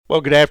Well,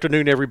 good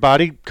afternoon,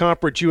 everybody.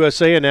 Conference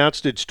USA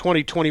announced its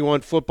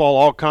 2021 Football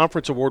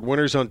All-Conference Award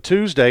winners on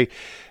Tuesday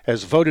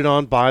as voted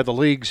on by the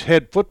league's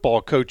head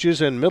football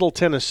coaches, and Middle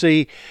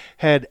Tennessee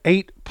had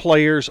 8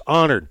 players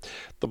honored.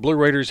 The Blue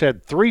Raiders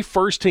had 3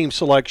 first-team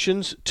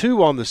selections,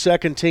 2 on the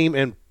second team,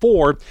 and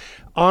 4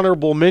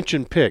 honorable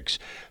mention picks.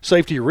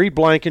 Safety Reed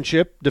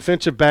Blankenship,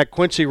 defensive back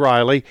Quincy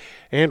Riley,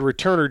 and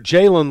returner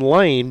Jalen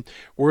Lane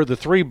were the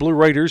 3 Blue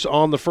Raiders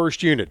on the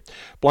first unit.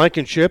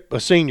 Blankenship, a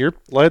senior,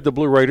 led the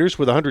Blue Raiders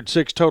with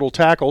 106 total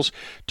tackles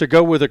to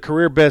go with a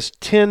career-best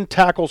 10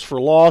 tackles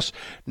for loss,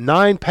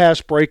 9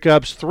 pass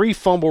breakups, 3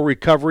 fumble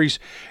recoveries,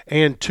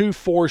 and 2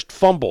 forced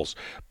fumbles.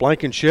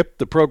 Blankenship,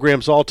 the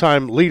program's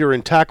all-time leader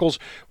in tackles,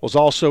 was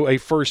also a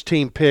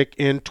first-team pick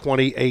in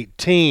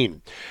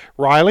 2018.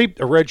 Riley,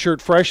 a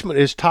redshirt freshman,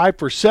 is tied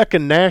for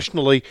second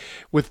nationally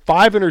with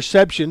 5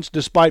 interceptions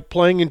despite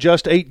playing in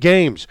just 8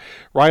 games.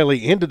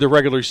 Riley ended the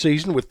regular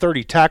season with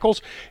 30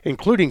 tackles,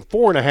 including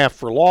 4.5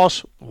 for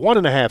loss,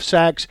 1.5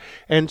 sacks,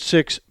 and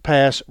 6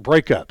 pass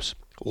breakups.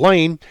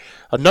 Lane,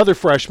 another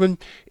freshman,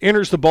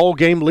 enters the bowl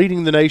game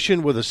leading the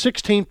nation with a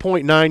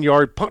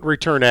 16.9-yard punt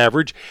return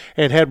average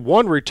and had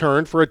 1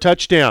 return for a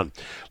touchdown.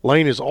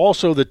 Lane is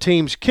also the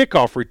team's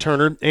kickoff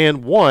returner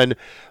and one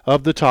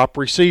of the top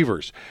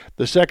receivers.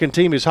 The second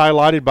team is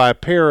highlighted by a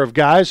pair of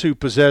guys who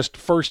possessed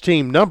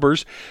first-team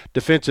numbers.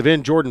 Defensive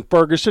end Jordan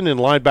Ferguson and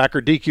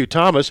linebacker DQ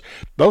Thomas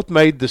both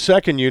made the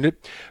second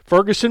unit.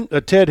 Ferguson,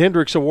 a Ted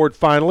Hendricks Award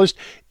finalist,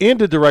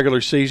 ended the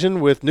regular season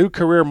with new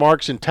career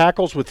marks in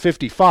tackles with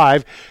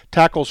 55,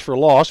 tackles for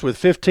loss with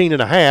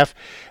 15.5,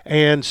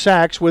 and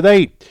sacks with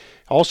 8.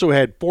 Also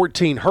had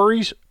 14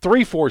 hurries,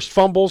 3 forced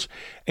fumbles,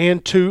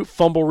 and 2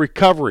 fumble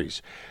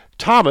recoveries.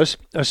 Thomas,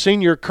 a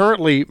senior,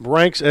 currently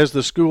ranks as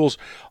the school's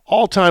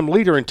all-time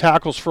leader in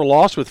tackles for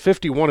loss with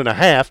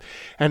 51.5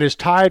 and is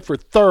tied for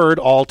third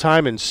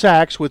all-time in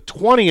sacks with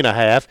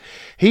 20.5.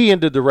 He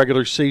ended the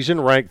regular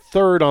season ranked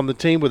third on the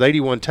team with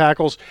 81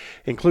 tackles,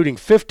 including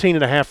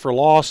 15.5 for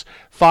loss,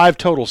 5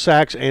 total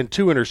sacks and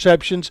 2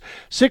 interceptions,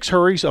 6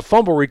 hurries, a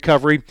fumble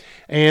recovery,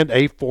 and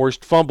a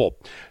forced fumble.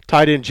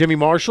 Tight end Jimmy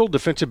Marshall,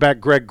 defensive back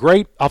Greg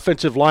Great,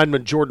 offensive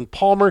lineman Jordan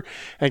Palmer,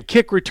 and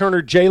kick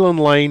returner Jalen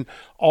Lane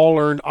all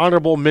earned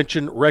honorable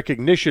mention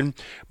recognition.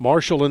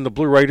 Marshall and the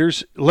Blue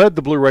Raiders led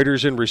the Blue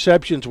Raiders in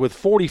receptions with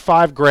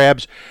 45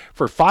 grabs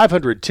for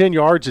 510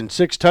 yards and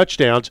 6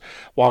 touchdowns,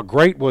 while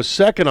Great was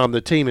second on the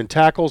team in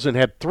tackles and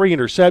had 3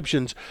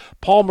 interceptions.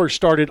 Palmer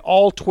started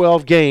all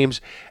 12 games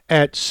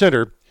at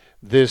center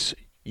this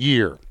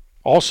year.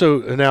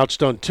 Also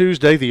announced on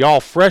Tuesday, the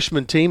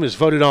all-freshman team is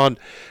voted on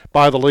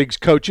by the league's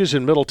coaches,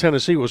 and Middle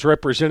Tennessee was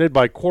represented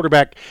by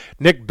quarterback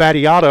Nick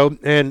Vattiato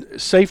and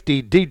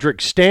safety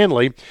Dedrick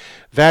Stanley.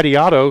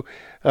 Vattiato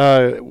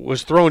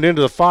was thrown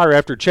into the fire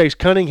after Chase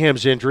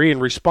Cunningham's injury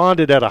and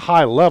responded at a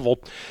high level.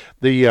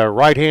 The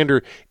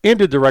right-hander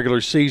ended the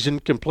regular season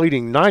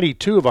completing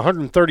 92 of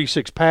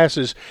 136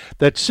 passes.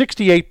 That's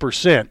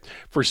 68%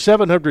 for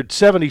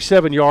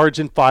 777 yards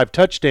and 5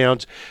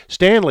 touchdowns.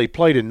 Stanley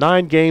played in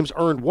 9 games,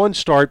 earned 1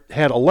 start,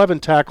 had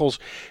 11 tackles,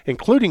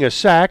 including a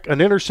sack,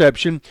 an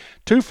interception,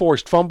 2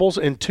 forced fumbles,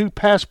 and 2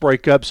 pass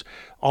breakups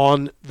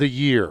on the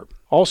year.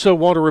 Also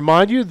want to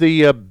remind you,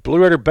 the Blue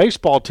Raider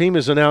baseball team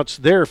has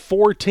announced their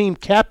 4 team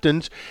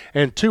captains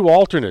and 2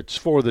 alternates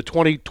for the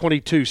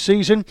 2022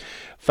 season.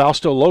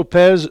 Fausto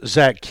Lopez,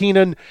 Zach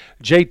Keenan,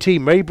 J.T.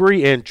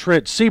 Mabry, and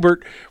Trent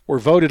Siebert were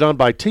voted on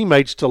by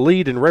teammates to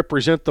lead and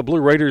represent the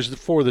Blue Raiders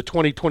for the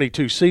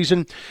 2022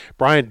 season.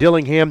 Brian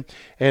Dillingham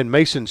and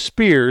Mason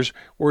Spears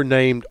were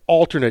named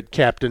alternate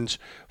captains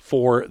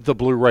for the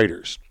Blue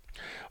Raiders.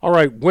 All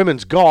right,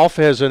 women's golf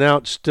has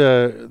announced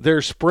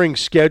their spring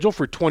schedule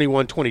for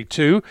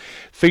 21-22,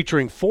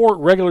 featuring 4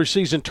 regular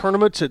season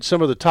tournaments at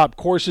some of the top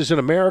courses in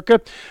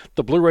America.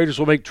 The Blue Raiders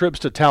will make trips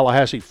to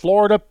Tallahassee,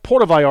 Florida,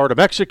 Puerto Vallarta,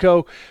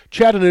 Mexico,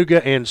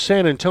 Chattanooga, and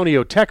San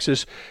Antonio,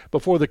 Texas,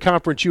 before the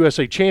Conference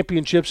USA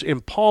Championships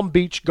in Palm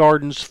Beach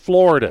Gardens,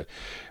 Florida.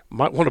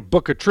 Might want to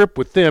book a trip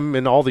with them,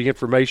 and all the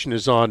information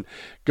is on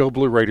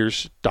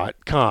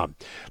GoBlueRaiders.com.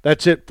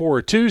 That's it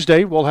for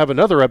Tuesday. We'll have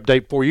another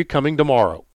update for you coming tomorrow.